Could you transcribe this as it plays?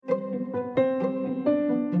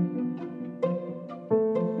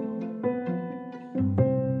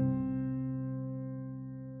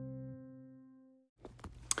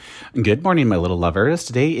Good morning, my little lovers.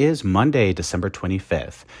 Today is Monday, December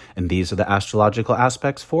 25th, and these are the astrological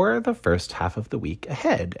aspects for the first half of the week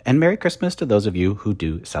ahead. And Merry Christmas to those of you who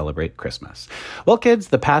do celebrate Christmas. Well, kids,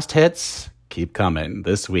 the past hits keep coming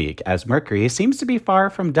this week as Mercury seems to be far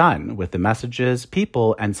from done with the messages,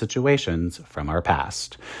 people, and situations from our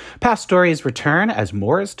past. Past stories return as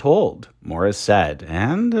more is told, more is said,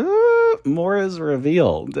 and more is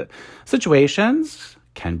revealed. Situations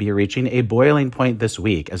can be reaching a boiling point this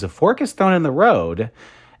week as a fork is thrown in the road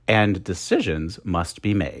and decisions must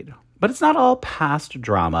be made. But it's not all past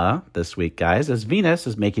drama this week, guys, as Venus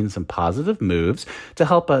is making some positive moves to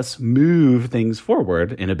help us move things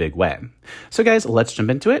forward in a big way. So, guys, let's jump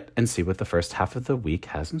into it and see what the first half of the week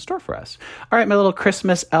has in store for us. All right, my little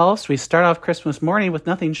Christmas elves, we start off Christmas morning with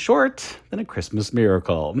nothing short than a Christmas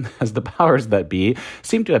miracle, as the powers that be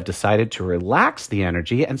seem to have decided to relax the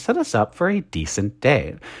energy and set us up for a decent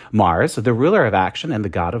day. Mars, the ruler of action and the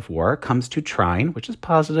god of war, comes to trine, which is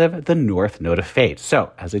positive, the north node of fate.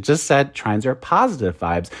 So, as I just said, trines are positive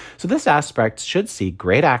vibes, so this aspect should see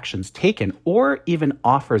great actions taken or even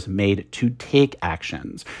offers made to take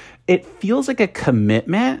actions. It feels like a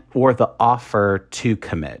commitment or the offer to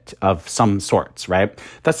commit of some sorts, right?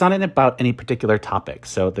 That's not about any particular topic.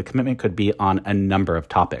 So the commitment could be on a number of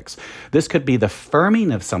topics. This could be the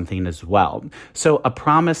firming of something as well. So a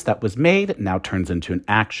promise that was made now turns into an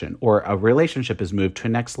action, or a relationship is moved to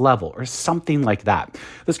a next level, or something like that.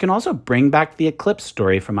 This can also bring back the eclipse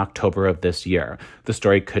story from October of this year. The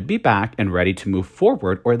story could be back and ready to move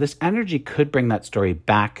forward, or this energy could bring that story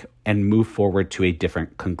back and move forward to a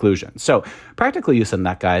different conclusion. So practical use in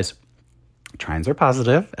that, guys. Trines are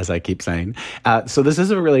positive, as I keep saying. So this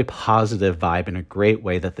is a really positive vibe and a great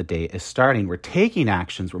way that the day is starting. We're taking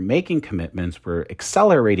actions, we're making commitments, we're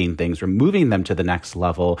accelerating things, we're moving them to the next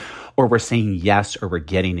level, or we're saying yes, or we're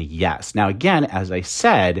getting a yes. Now, again, as I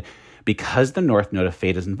said, because the North Node of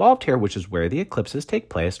Fate is involved here, which is where the eclipses take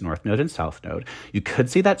place, North Node and South Node, you could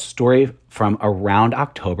see that story from around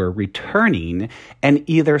October returning and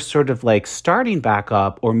either sort of like starting back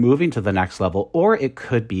up or moving to the next level, or it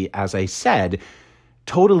could be, as I said,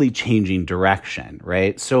 totally changing direction,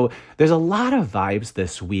 right? So there's a lot of vibes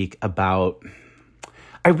this week about...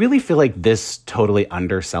 I really feel like this totally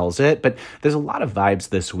undersells it, but there's a lot of vibes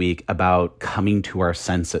this week about coming to our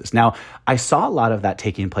senses. Now, I saw a lot of that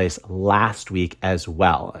taking place last week as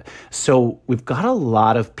well. So we've got a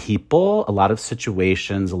lot of people, a lot of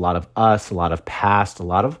situations, a lot of us, a lot of past, a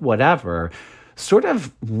lot of whatever, sort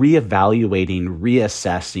of reevaluating,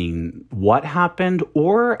 reassessing what happened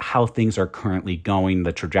or how things are currently going,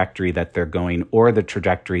 the trajectory that they're going, or the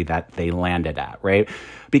trajectory that they landed at, right?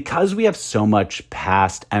 Because we have so much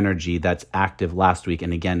past energy that's active last week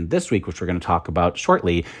and again this week, which we're going to talk about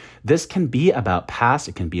shortly, this can be about past,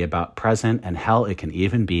 it can be about present, and hell, it can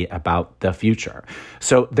even be about the future.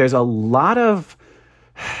 So there's a lot of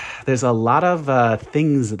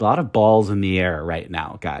things, a lot of balls in the air right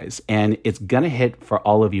now, guys. And it's going to hit for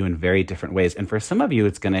all of you in very different ways. And for some of you,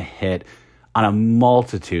 it's going to hit on a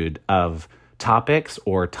multitude of topics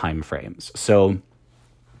or time frames. So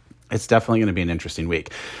it's definitely going to be an interesting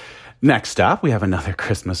week. Next up, we have another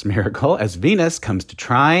Christmas miracle as Venus comes to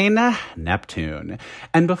trine Neptune.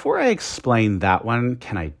 And before I explain that one,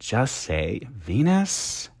 can I just say,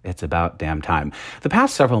 Venus, it's about damn time. The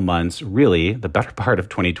past several months, really, the better part of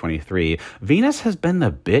 2023, Venus has been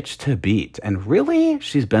the bitch to beat. And really,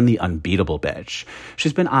 she's been the unbeatable bitch.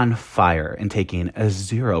 She's been on fire and taking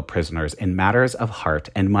zero prisoners in matters of heart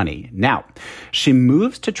and money. Now, she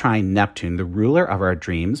moves to trine Neptune, the ruler of our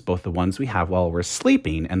dreams, both the ones we have while we're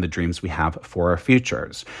sleeping and the dreams we have for our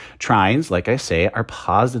futures. Trines, like I say, are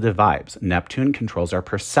positive vibes. Neptune controls our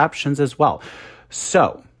perceptions as well.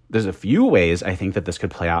 So, there's a few ways I think that this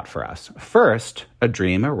could play out for us. First, a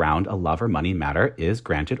dream around a love or money matter is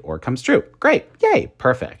granted or comes true. Great. Yay.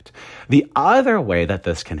 Perfect. The other way that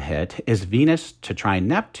this can hit is Venus to trine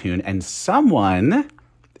Neptune and someone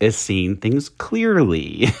is seeing things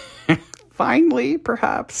clearly. Finally,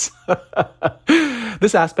 perhaps.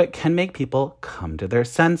 This aspect can make people come to their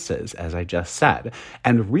senses, as I just said,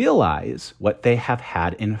 and realize what they have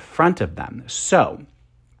had in front of them. So,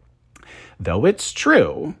 though it's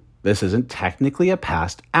true, this isn't technically a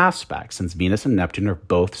past aspect since Venus and Neptune are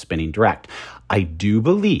both spinning direct. I do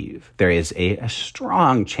believe there is a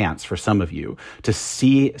strong chance for some of you to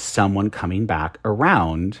see someone coming back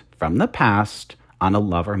around from the past on a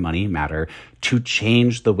love or money matter to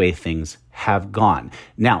change the way things have gone.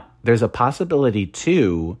 Now, there's a possibility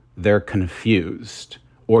too, they're confused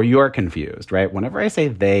or you're confused, right? Whenever I say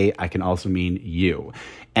they, I can also mean you.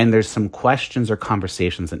 And there's some questions or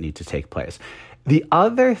conversations that need to take place. The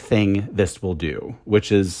other thing this will do,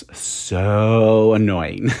 which is so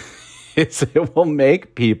annoying, is it will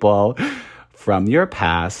make people from your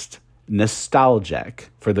past nostalgic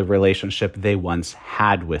for the relationship they once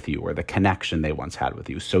had with you or the connection they once had with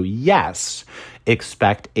you. So yes,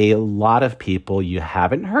 expect a lot of people you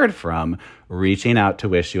haven't heard from reaching out to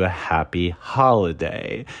wish you a happy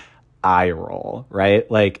holiday. Eye roll, right?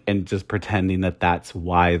 Like, and just pretending that that's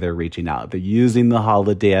why they're reaching out. They're using the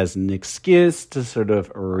holiday as an excuse to sort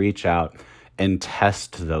of reach out and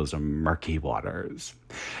test those murky waters.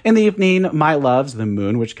 In the evening, my loves, the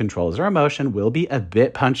moon, which controls our emotion, will be a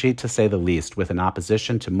bit punchy to say the least, with an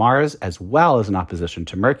opposition to Mars, as well as an opposition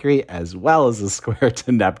to Mercury, as well as a square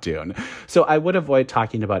to Neptune. So I would avoid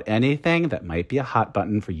talking about anything that might be a hot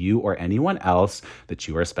button for you or anyone else that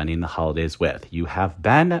you are spending the holidays with. You have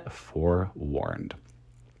been forewarned.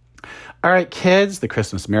 All right, kids, the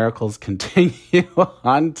Christmas miracles continue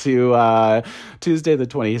on to Tuesday the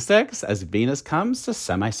 26th as Venus comes to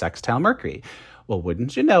semi-sextile Mercury. Well,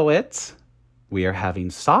 wouldn't you know it? We are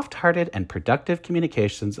having soft-hearted and productive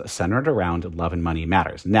communications centered around love and money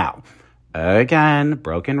matters. Now, again,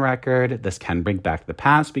 broken record, this can bring back the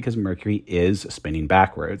past because Mercury is spinning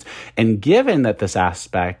backwards. And given that this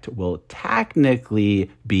aspect will technically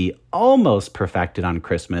be almost perfected on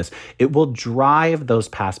Christmas, it will drive those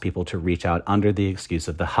past people to reach out under the excuse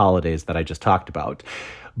of the holidays that I just talked about.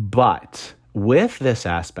 But with this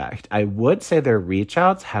aspect, I would say their reach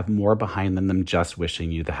outs have more behind them than just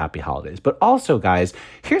wishing you the happy holidays. But also, guys,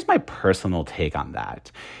 here's my personal take on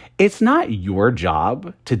that. It's not your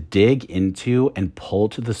job to dig into and pull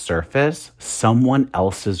to the surface someone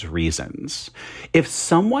else's reasons. If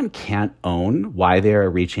someone can't own why they are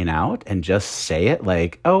reaching out and just say it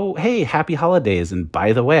like, oh, hey, happy holidays, and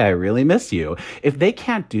by the way, I really miss you. If they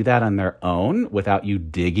can't do that on their own without you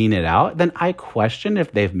digging it out, then I question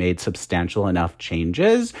if they've made substantial enough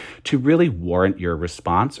changes to really warrant your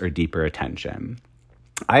response or deeper attention.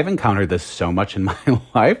 I've encountered this so much in my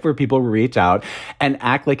life where people reach out and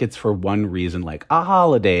act like it's for one reason, like a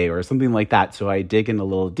holiday or something like that. So I dig in a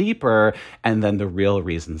little deeper and then the real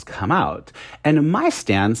reasons come out. And my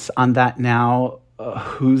stance on that now,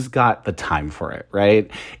 who's got the time for it,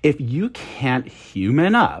 right? If you can't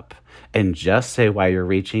human up and just say why you're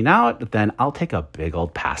reaching out, then I'll take a big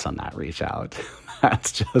old pass on that reach out.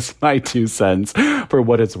 That's just my 2 cents for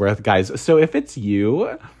what it's worth, guys. So if it's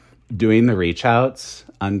you doing the reach outs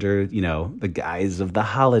under, the guise of the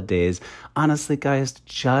holidays, honestly, guys,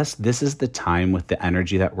 this is the time with the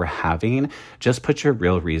energy that we're having. Just put your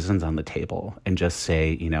real reasons on the table and just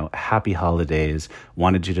say, happy holidays.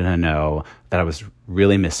 Wanted you to know that I was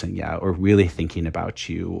really missing you or really thinking about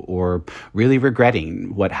you or really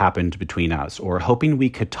regretting what happened between us or hoping we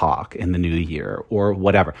could talk in the new year or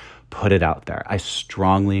whatever. Put it out there. I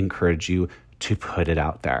strongly encourage you to put it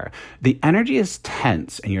out there. The energy is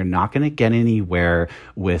tense and you're not going to get anywhere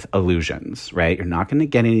with illusions, right? You're not going to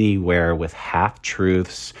get anywhere with half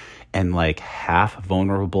truths and like half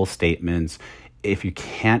vulnerable statements. If you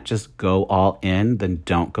can't just go all in, then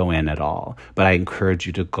don't go in at all. But I encourage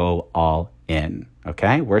you to go all in,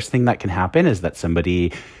 okay? Worst thing that can happen is that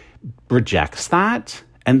somebody rejects that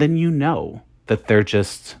and then you know that they're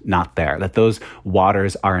just not there, that those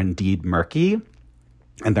waters are indeed murky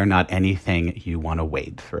and they're not anything you want to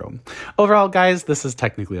wade through. Overall, guys, this is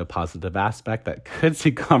technically a positive aspect that could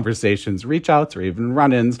see conversations, reach outs, or even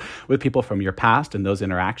run-ins with people from your past, and those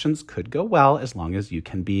interactions could go well as long as you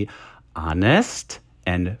can be honest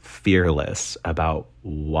and fearless about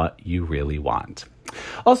what you really want.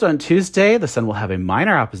 Also on Tuesday, the sun will have a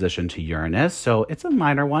minor opposition to Uranus, so it's a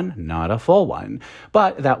minor one, not a full one.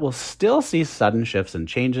 But that will still see sudden shifts and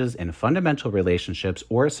changes in fundamental relationships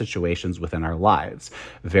or situations within our lives.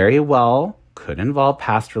 Very well could involve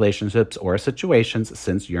past relationships or situations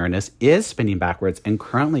since Uranus is spinning backwards and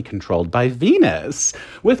currently controlled by Venus,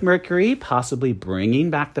 with Mercury possibly bringing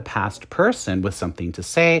back the past person with something to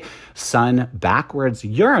say. Sun backwards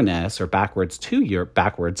Uranus or backwards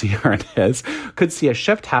Uranus could see a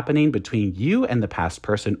shift happening between you and the past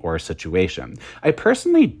person or situation. I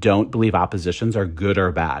personally don't believe oppositions are good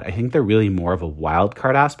or bad. I think they're really more of a wild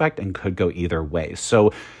card aspect and could go either way.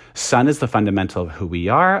 So Sun is the fundamental of who we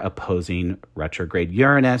are, opposing retrograde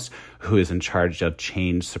Uranus, who is in charge of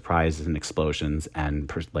change, surprises, and explosions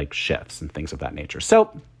and shifts and things of that nature.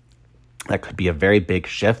 So That could be a very big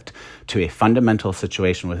shift to a fundamental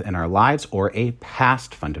situation within our lives or a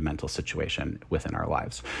past fundamental situation within our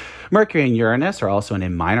lives. Mercury and Uranus are also in a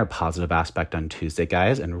minor positive aspect on Tuesday,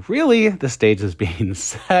 guys, and really the stage is being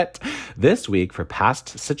set this week for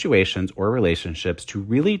past situations or relationships to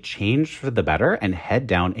really change for the better and head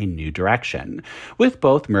down a new direction. With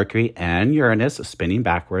both Mercury and Uranus spinning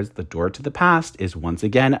backwards, the door to the past is once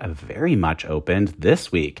again very much opened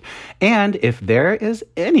this week. And if there is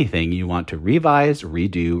anything you want to revise,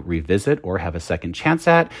 redo, revisit, or have a second chance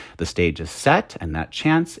at, the stage is set and that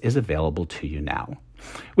chance is available to you now.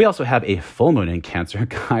 We also have a full moon in Cancer,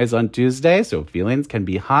 guys, on Tuesday, so feelings can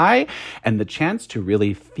be high, and the chance to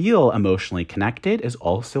really feel emotionally connected is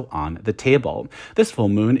also on the table. This full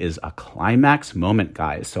moon is a climax moment,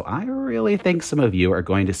 guys, so I really think some of you are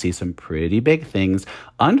going to see some pretty big things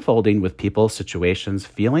unfolding with people, situations,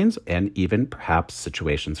 feelings, and even perhaps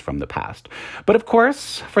situations from the past. But of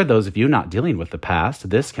course, for those of you not dealing with the past,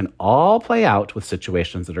 this can all play out with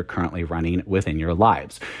situations that are currently running within your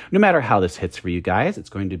lives. No matter how this hits for you guys, it's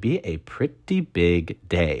going to be a pretty big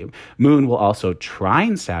day. Moon will also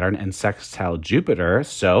trine Saturn and sextile Jupiter,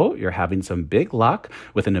 so you're having some big luck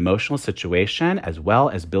with an emotional situation as well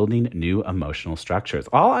as building new emotional structures.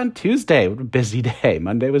 All on Tuesday. What a busy day.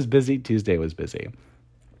 Monday was busy, Tuesday was busy.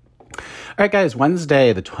 All right, guys,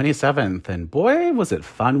 Wednesday, the 27th, and boy, was it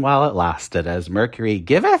fun while it lasted, as Mercury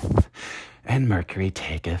giveth and Mercury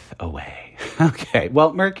taketh away. Okay,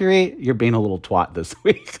 well, Mercury, you're being a little twat this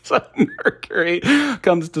week. So Mercury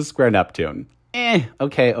comes to square Neptune.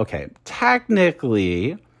 Okay.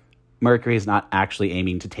 Technically, Mercury is not actually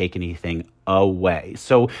aiming to take anything away.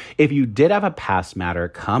 So if you did have a past matter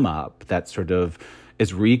come up that sort of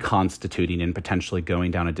is reconstituting and potentially going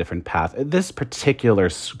down a different path, this particular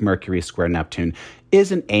Mercury square Neptune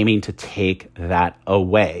isn't aiming to take that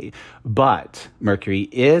away. But Mercury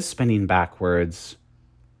is spinning backwards.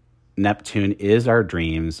 Neptune is our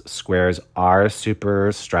dreams. Squares are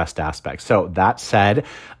super stressed aspects. So that said,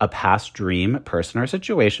 a past dream, person, or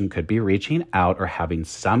situation could be reaching out or having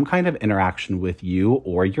some kind of interaction with you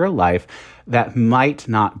or your life that might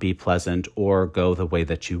not be pleasant or go the way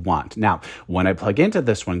that you want. Now, when I plug into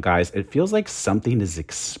this one, guys, it feels like something is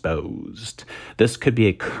exposed. This could be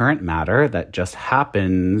a current matter that just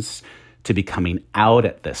happens to be coming out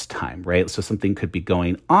at this time, right? So something could be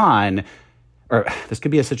going on, or this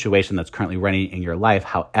could be a situation that's currently running in your life.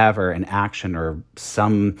 However, an action or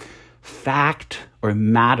some fact or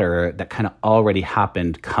matter that kind of already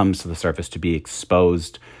happened comes to the surface to be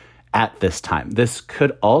exposed at this time. This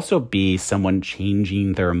could also be someone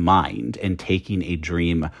changing their mind and taking a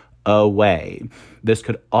dream away. This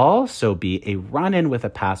could also be a run-in with a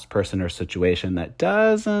past person or situation that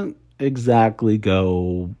doesn't exactly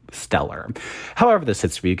go stellar. However this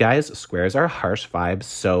hits for you guys, squares are harsh vibes,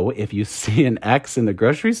 so if you see an X in the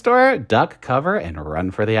grocery store, duck, cover, and run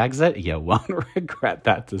for the exit. You won't regret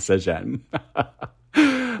that decision.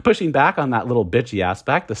 Pushing back on that little bitchy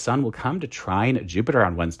aspect, the sun will come to trine Jupiter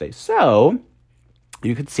on Wednesday. So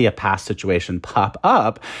you could see a past situation pop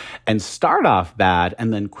up and start off bad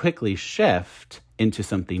and then quickly shift into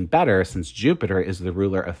something better, since Jupiter is the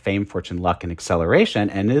ruler of fame, fortune, luck, and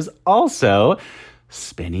acceleration, and is also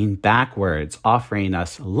spinning backwards, offering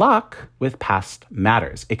us luck with past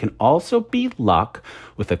matters. It can also be luck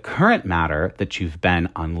with a current matter that you've been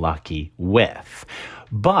unlucky with.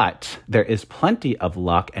 But there is plenty of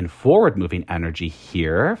luck and forward-moving energy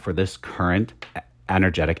here for this current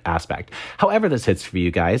energetic aspect. However this hits for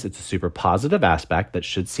you guys, it's a super positive aspect that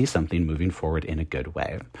should see something moving forward in a good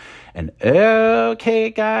way. And okay,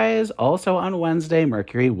 guys, also on Wednesday,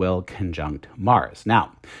 Mercury will conjunct Mars.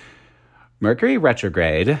 Now, Mercury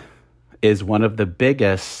retrograde is one of the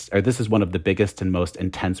biggest, or this is one of the biggest and most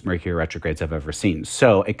intense Mercury retrogrades I've ever seen.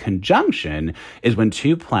 So a conjunction is when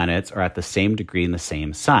two planets are at the same degree in the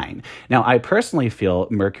same sign. Now, I personally feel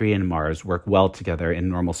Mercury and Mars work well together in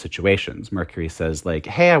normal situations. Mercury says like,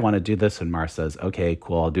 hey, I want to do this. And Mars says, okay,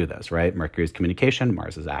 cool, I'll do this, right? Mercury's communication,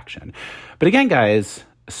 Mars is action. But again, guys,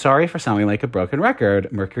 sorry for sounding like a broken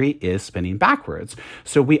record, Mercury is spinning backwards.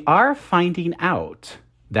 So we are finding out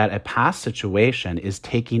that a past situation is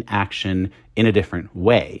taking action in a different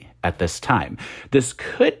way at this time. This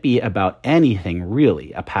could be about anything,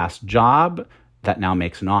 really. A past job that now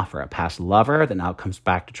makes an offer, a past lover that now comes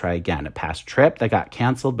back to try again, a past trip that got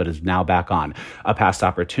canceled but is now back on, a past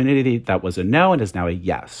opportunity that was a no and is now a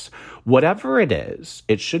yes. Whatever it is,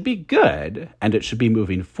 it should be good and it should be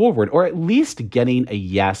moving forward, or at least getting a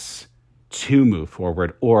yes to move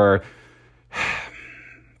forward, or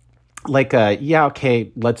like, yeah,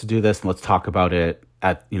 okay, let's do this and let's talk about it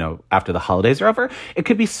after the holidays are over. It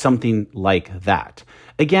could be something like that.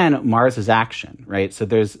 Again, Mars is action, right? So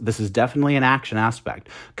this is definitely an action aspect.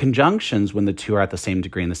 Conjunctions, when the two are at the same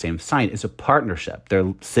degree in the same sign, is a partnership.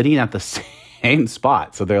 They're sitting at the same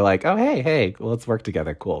spot. So they're like, oh, hey, well, let's work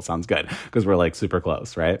together. Cool. Sounds good. Because we're like super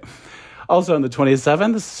close, right? Also on the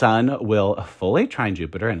 27th, the Sun will fully trine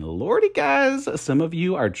Jupiter. And lordy guys, some of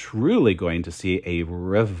you are truly going to see a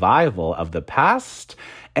revival of the past.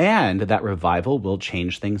 And that revival will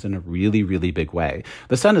change things in a really, really big way.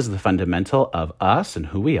 The Sun is the fundamental of us and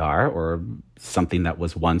who we are, or something that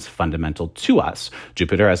was once fundamental to us.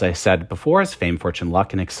 Jupiter, as I said before, is fame, fortune,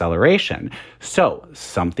 luck, and acceleration. So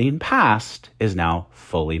something past is now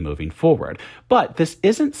fully moving forward. But this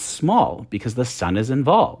isn't small because the Sun is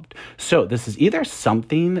involved. So this is either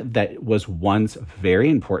something that was once very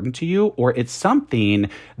important to you, or it's something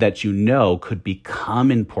that you know could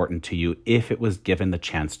become important to you if it was given the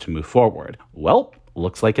chance to move forward. Well,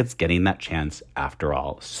 looks like it's getting that chance after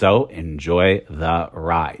all. So enjoy the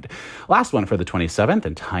ride. Last one for the 27th,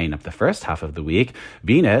 and tying up the first half of the week,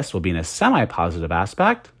 Venus will be in a semi-positive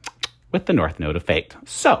aspect with the North Node of Fate.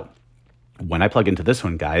 So when I plug into this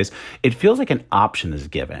one, guys, it feels like an option is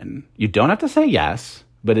given. You don't have to say yes,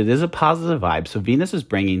 but it is a positive vibe. So Venus is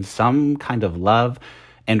bringing some kind of love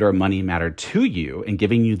and or money matter to you and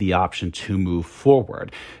giving you the option to move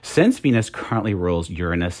forward. Since Venus currently rules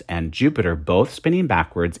Uranus and Jupiter, both spinning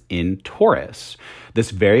backwards in Taurus,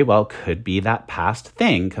 this very well could be that past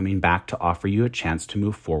thing coming back to offer you a chance to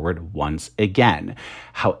move forward once again.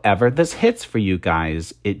 However this hits for you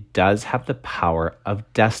guys, it does have the power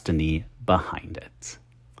of destiny behind it.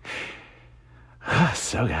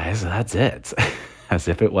 So guys, that's it. As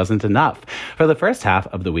if it wasn't enough for the first half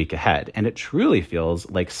of the week ahead. And it truly feels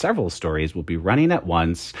like several stories will be running at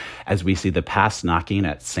once as we see the past knocking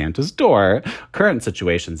at Santa's door, current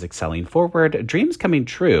situations excelling forward, dreams coming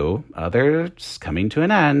true, others coming to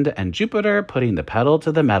an end, and Jupiter putting the pedal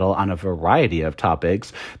to the metal on a variety of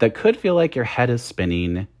topics that could feel like your head is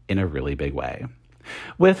spinning in a really big way.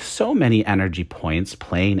 With so many energy points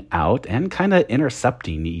playing out and kind of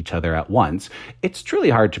intercepting each other at once, it's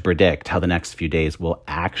truly hard to predict how the next few days will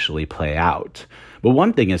actually play out. But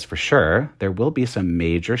one thing is for sure, there will be some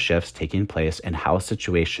major shifts taking place in how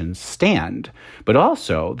situations stand. But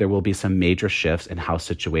also, there will be some major shifts in how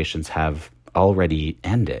situations have already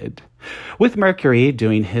ended. With Mercury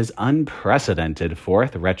doing his unprecedented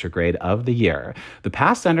fourth retrograde of the year, the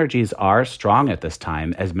past energies are strong at this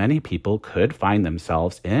time, as many people could find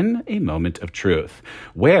themselves in a moment of truth,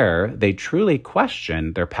 where they truly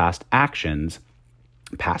question their past actions,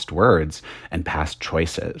 past words, and past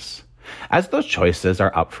choices. As those choices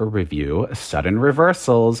are up for review, sudden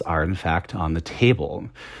reversals are in fact on the table.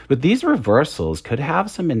 But these reversals could have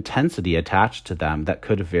some intensity attached to them that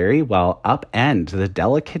could very well upend the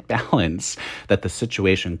delicate balance that the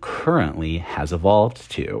situation currently has evolved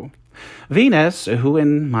to. Venus, who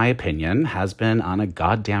in my opinion has been on a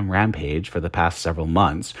goddamn rampage for the past several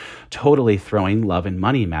months, totally throwing love and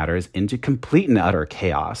money matters into complete and utter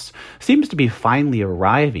chaos, seems to be finally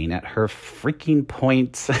arriving at her freaking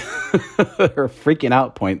point, her freaking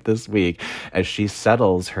out point this week as she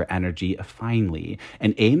settles her energy finally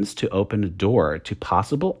and aims to open a door to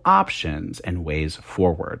possible options and ways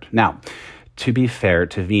forward. Now, to be fair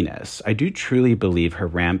to Venus, I do truly believe her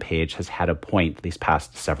rampage has had a point these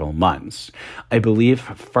past several months. I believe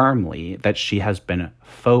firmly that she has been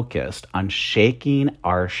focused on shaking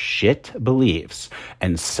our shit beliefs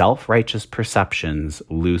and self-righteous perceptions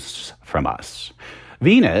loose from us.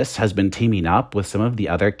 Venus has been teaming up with some of the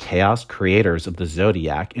other chaos creators of the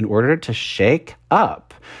zodiac in order to shake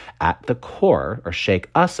up at the core, or shake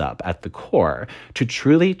us up at the core, to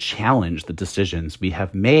truly challenge the decisions we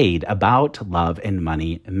have made about love and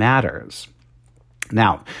money matters.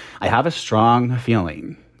 Now, I have a strong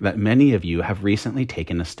feeling that many of you have recently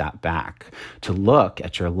taken a step back to look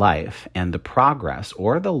at your life and the progress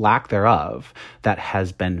or the lack thereof that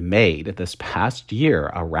has been made this past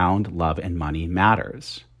year around love and money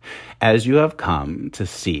matters. As you have come to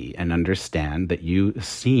see and understand that you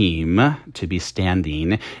seem to be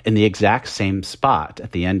standing in the exact same spot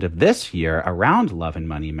at the end of this year around love and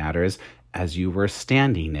money matters as you were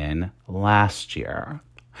standing in last year.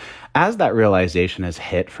 As that realization has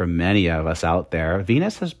hit for many of us out there,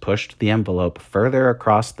 Venus has pushed the envelope further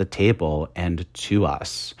across the table and to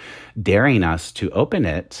us, daring us to open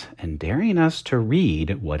it and daring us to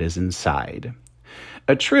read what is inside.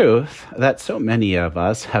 A truth that so many of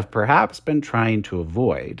us have perhaps been trying to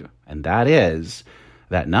avoid, and that is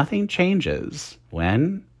that nothing changes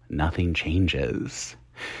when nothing changes.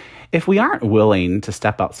 If we aren't willing to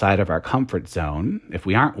step outside of our comfort zone, if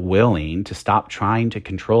we aren't willing to stop trying to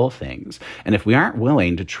control things, and if we aren't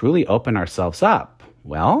willing to truly open ourselves up,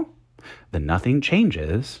 well, then nothing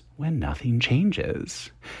changes when nothing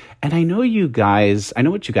changes. And I know what you guys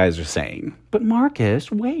are saying, but Marcus,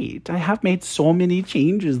 wait, I have made so many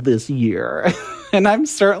changes this year. And I'm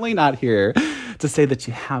certainly not here to say that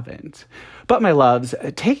you haven't. But my loves,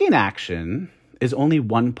 taking action is only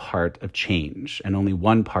one part of change and only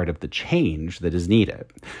one part of the change that is needed.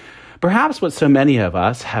 Perhaps what so many of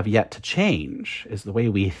us have yet to change is the way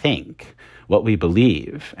we think, what we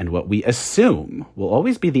believe, and what we assume will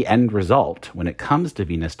always be the end result when it comes to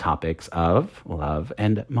Venus topics of love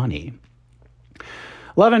and money.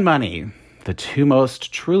 Love and money, the two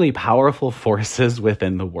most truly powerful forces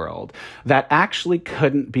within the world that actually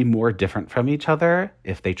couldn't be more different from each other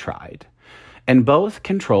if they tried. And both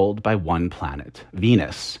controlled by one planet,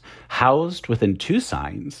 Venus, housed within two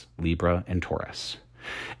signs, Libra and Taurus.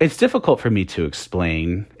 It's difficult for me to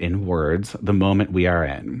explain in words the moment we are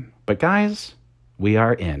in. But guys, we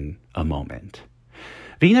are in a moment.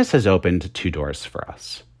 Venus has opened two doors for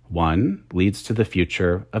us. One leads to the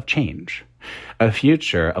future of change, a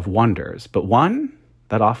future of wonders, but one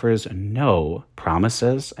that offers no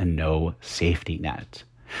promises and no safety net.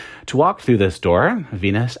 To walk through this door,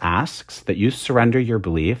 Venus asks that you surrender your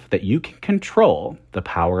belief that you can control the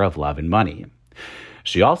power of love and money.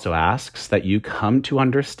 She also asks that you come to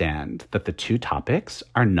understand that the two topics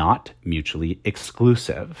are not mutually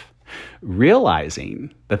exclusive,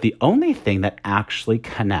 realizing that the only thing that actually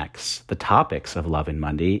connects the topics of love and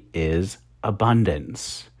money is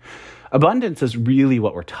abundance. Abundance is really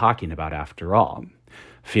what we're talking about after all.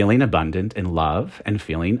 Feeling abundant in love and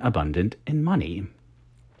feeling abundant in money.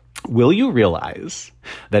 Will you realize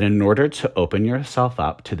that in order to open yourself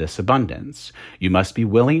up to this abundance, you must be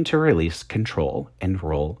willing to release control and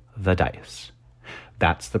roll the dice?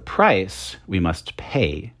 That's the price we must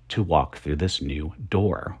pay to walk through this new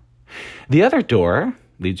door. The other door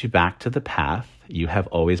leads you back to the path you have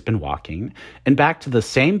always been walking and back to the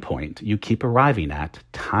same point you keep arriving at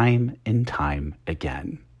time and time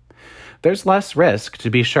again. There's less risk,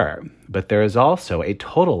 to be sure, but there is also a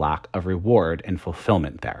total lack of reward and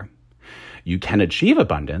fulfillment there. You can achieve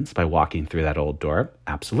abundance by walking through that old door,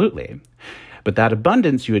 absolutely. But that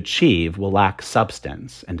abundance you achieve will lack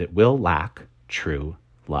substance, and it will lack true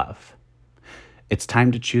love. It's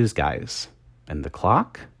time to choose, guys, and the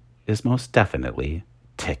clock is most definitely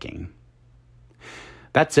ticking.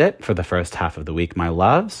 That's it for the first half of the week, my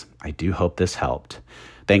loves. I do hope this helped.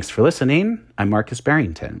 Thanks for listening. I'm Marcus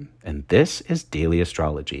Barrington, and this is Daily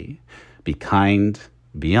Astrology. Be kind,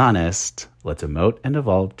 be honest, let's emote and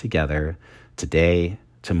evolve together today,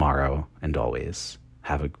 tomorrow, and always.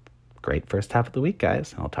 Have a great first half of the week,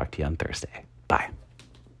 guys, and I'll talk to you on Thursday. Bye.